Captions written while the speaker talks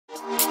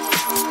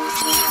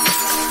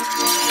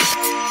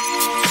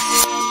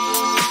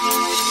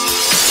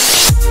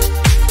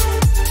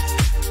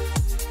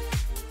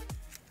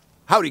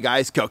Howdy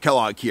guys, Kel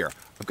Kellogg here.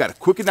 I've got a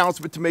quick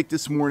announcement to make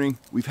this morning.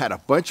 We've had a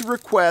bunch of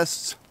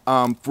requests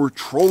for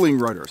trolling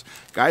rudders.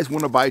 Guys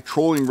want to buy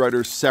trolling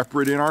rudders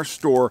separate in our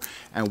store,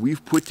 and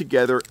we've put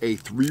together a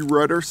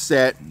 3-rudder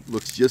set.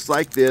 Looks just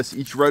like this.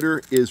 Each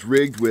rudder is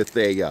rigged with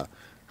a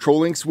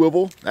trolling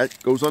swivel that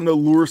goes on the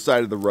lure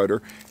side of the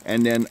rudder,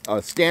 and then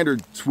a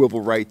standard swivel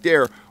right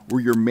there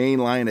where your main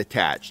line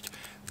attached.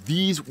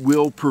 These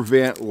will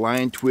prevent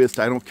line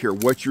twist. I don't care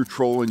what you're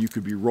trolling. You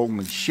could be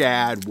rolling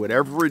shad,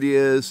 whatever it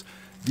is.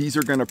 These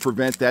are going to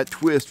prevent that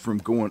twist from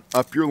going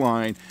up your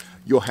line.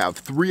 You'll have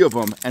 3 of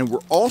them, and we're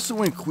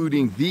also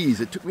including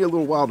these. It took me a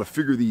little while to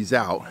figure these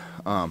out,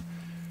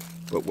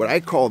 but what I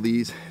call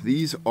these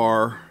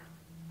are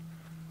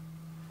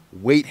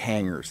weight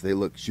hangers. They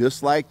look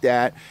just like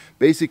that.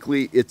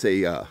 Basically, it's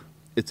a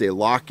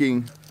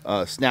locking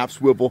snap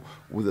swivel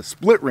with a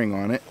split ring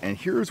on it, and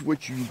here's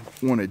what you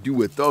want to do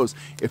with those.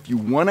 If you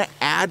want to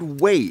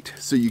add weight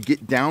so you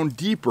get down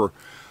deeper,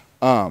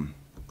 the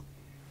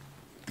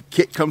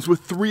kit comes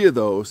with 3 of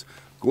those.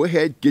 Go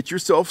ahead, get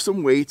yourself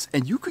some weights,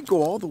 and you could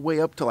go all the way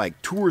up to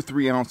like 2 or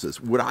 3 ounces.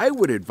 What I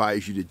would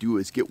advise you to do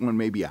is get one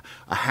maybe a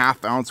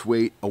 ½ ounce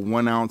weight, a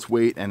 1 ounce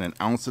weight, and an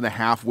 1.5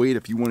 ounce weight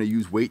if you want to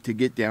use weight to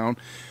get down.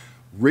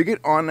 Rig it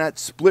on that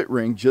split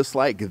ring just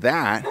like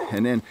that,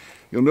 and then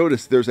you'll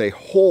notice there's a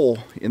hole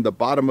in the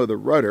bottom of the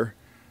rudder.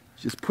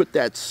 Just put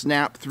that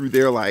snap through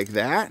there like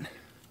that,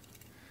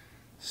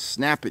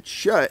 snap it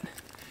shut,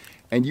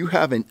 and you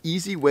have an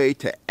easy way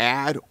to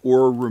add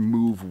or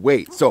remove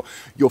weight. So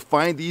you'll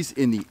find these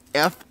in the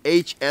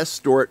FHS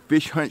store at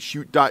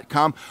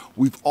fishhuntshoot.com.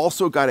 We've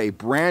also got a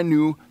brand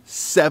new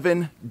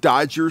 7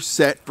 Dodger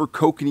set for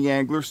kokanee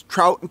anglers,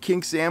 trout and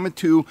king salmon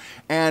too,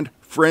 and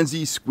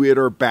frenzy squid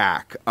are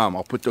back.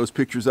 I'll put those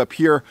pictures up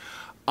here.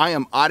 I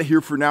am out of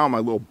here for now. My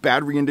little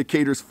battery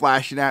indicator's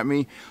flashing at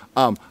me.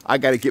 I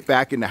got to get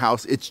back in the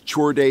house. It's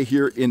chore day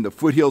here in the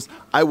foothills.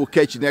 I will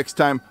catch you next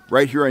time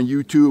right here on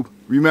YouTube.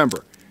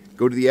 Remember,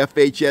 go to the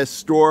FHS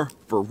store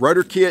for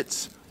rudder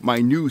kits, my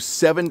new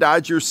 7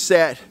 Dodger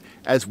set,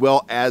 as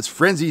well as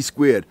frenzy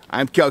squid.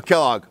 I'm Kel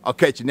Kellogg. I'll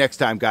catch you next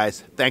time,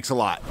 guys. Thanks a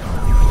lot.